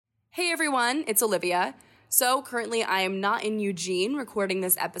Hey everyone, it's Olivia. So currently I am not in Eugene recording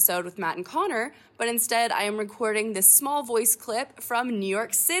this episode with Matt and Connor, but instead I am recording this small voice clip from New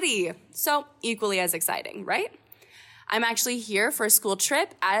York City. So equally as exciting, right? I'm actually here for a school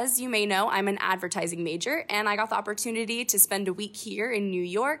trip. As you may know, I'm an advertising major, and I got the opportunity to spend a week here in New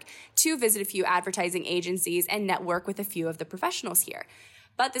York to visit a few advertising agencies and network with a few of the professionals here.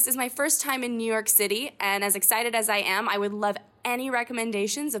 But this is my first time in New York City, and as excited as I am, I would love any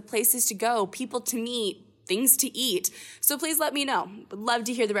recommendations of places to go, people to meet, things to eat. So please let me know. Would love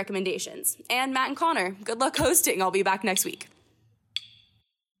to hear the recommendations. And Matt and Connor, good luck hosting. I'll be back next week.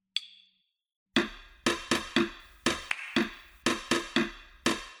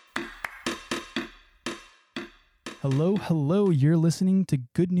 Hello, you're listening to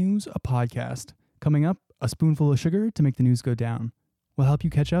Good News, a podcast. Coming up, a spoonful of sugar to make the news go down. We'll help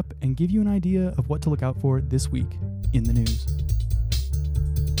you catch up and give you an idea of what to look out for this week in the news.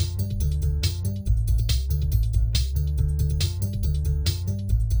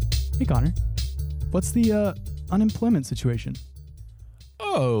 Hey Connor, what's the unemployment situation?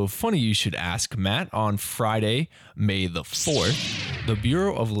 Oh, funny you should ask, Matt. On Friday, May the 4th, the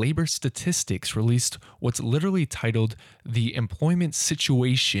Bureau of Labor Statistics released what's literally titled The Employment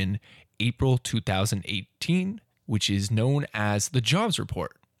Situation April 2018, which is known as the Jobs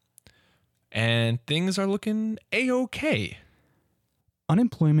Report. And things are looking A-okay.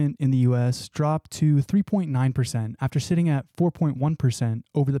 Unemployment in the U.S. dropped to 3.9% after sitting at 4.1%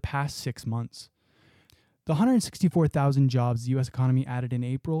 over the past 6 months. The 164,000 jobs the U.S. economy added in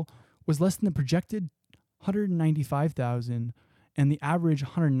April was less than the projected 195,000 and the average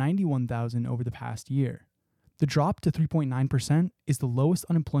 191,000 over the past year. The drop to 3.9% is the lowest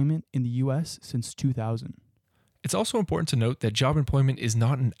unemployment in the U.S. since 2000. It's also important to note that job employment is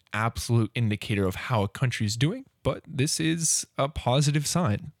not an absolute indicator of how a country is doing, but this is a positive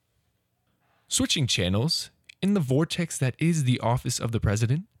sign. Switching channels, in the vortex that is the office of the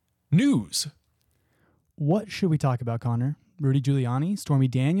president, news. What should we talk about, Connor? Rudy Giuliani, Stormy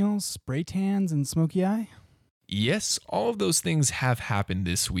Daniels, spray tans, and smoky eye? Yes, all of those things have happened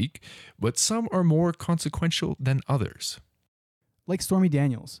this week, but some are more consequential than others. Like Stormy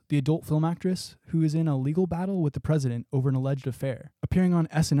Daniels, the adult film actress who is in a legal battle with the president over an alleged affair, appearing on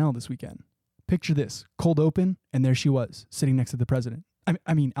SNL this weekend. Picture this, cold open, and there she was, sitting next to the president.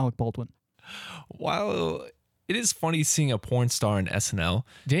 I mean, Alec Baldwin. While it is funny seeing a porn star in SNL,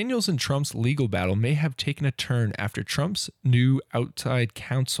 Daniels and Trump's legal battle may have taken a turn after Trump's new outside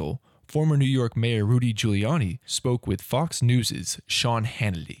counsel, former New York Mayor Rudy Giuliani, spoke with Fox News' Sean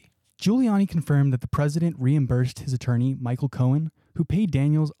Hannity. Giuliani confirmed that the president reimbursed his attorney, Michael Cohen, who paid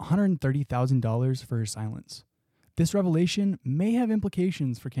Daniels $130,000 for her silence. This revelation may have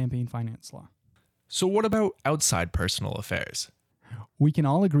implications for campaign finance law. So what about outside personal affairs? We can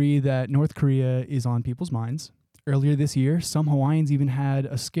all agree that North Korea is on people's minds. Earlier this year, some Hawaiians even had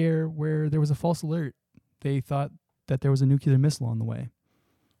a scare where there was a false alert. They thought that there was a nuclear missile on the way.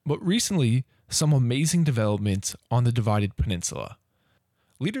 But recently, some amazing developments on the divided peninsula.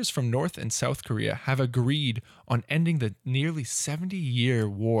 Leaders from North and South Korea have agreed on ending the nearly 70-year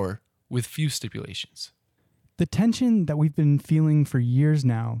war with few stipulations. The tension that we've been feeling for years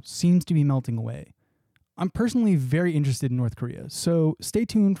now seems to be melting away. I'm personally very interested in North Korea, so stay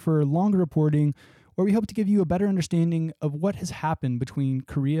tuned for longer reporting where we hope to give you a better understanding of what has happened between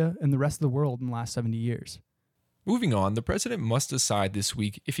Korea and the rest of the world in the last 70 years. Moving on, the president must decide this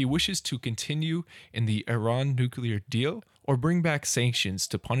week if he wishes to continue in the Iran nuclear deal or bring back sanctions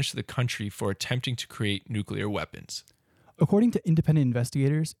to punish the country for attempting to create nuclear weapons. According to independent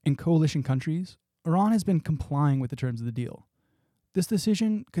investigators in coalition countries, Iran has been complying with the terms of the deal. This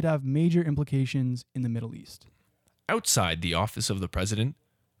decision could have major implications in the Middle East. Outside the office of the president,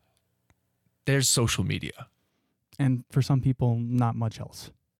 there's social media. And for some people, not much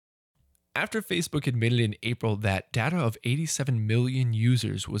else. After Facebook admitted in April that data of 87 million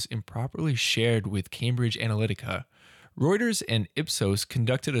users was improperly shared with Cambridge Analytica, Reuters and Ipsos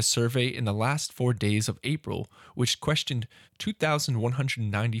conducted a survey in the last 4 days of April, which questioned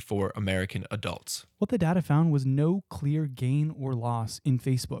 2,194 American adults. What the data found was no clear gain or loss in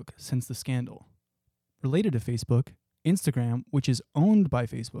Facebook since the scandal. Related to Facebook, Instagram, which is owned by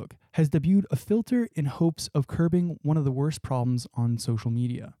Facebook, has debuted a filter in hopes of curbing one of the worst problems on social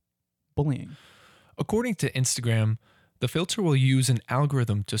media: bullying. According to Instagram, the filter will use an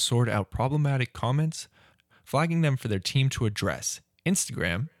algorithm to sort out problematic comments, flagging them for their team to address.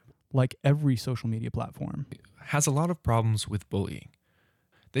 Instagram, like every social media platform, has a lot of problems with bullying.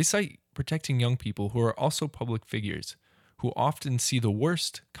 They cite protecting young people who are also public figures, who often see the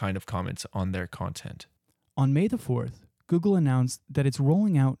worst kind of comments on their content. On May the 4th, Google announced that it's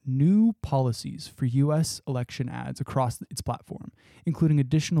rolling out new policies for U.S. election ads across its platform, including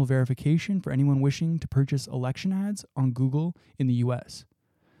additional verification for anyone wishing to purchase election ads on Google in the U.S.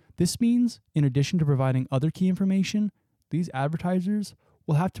 This means, in addition to providing other key information, these advertisers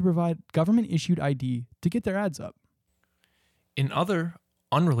will have to provide government-issued ID to get their ads up. In other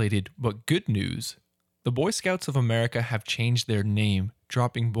unrelated but good news, the Boy Scouts of America have changed their name,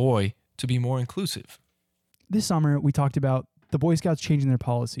 dropping boy to be more inclusive. This summer, we talked about the Boy Scouts changing their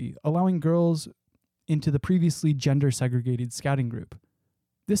policy, allowing girls into the previously gender-segregated scouting group.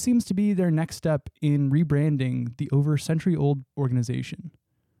 This seems to be their next step in rebranding the over century-old organization.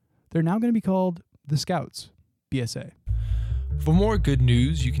 They're now going to be called the Scouts, BSA. For more good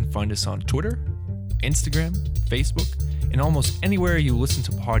news, you can find us on Twitter, Instagram, Facebook, and almost anywhere you listen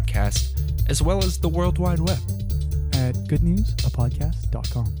to podcasts, as well as the World Wide Web. At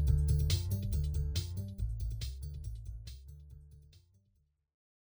goodnewsapodcast.com.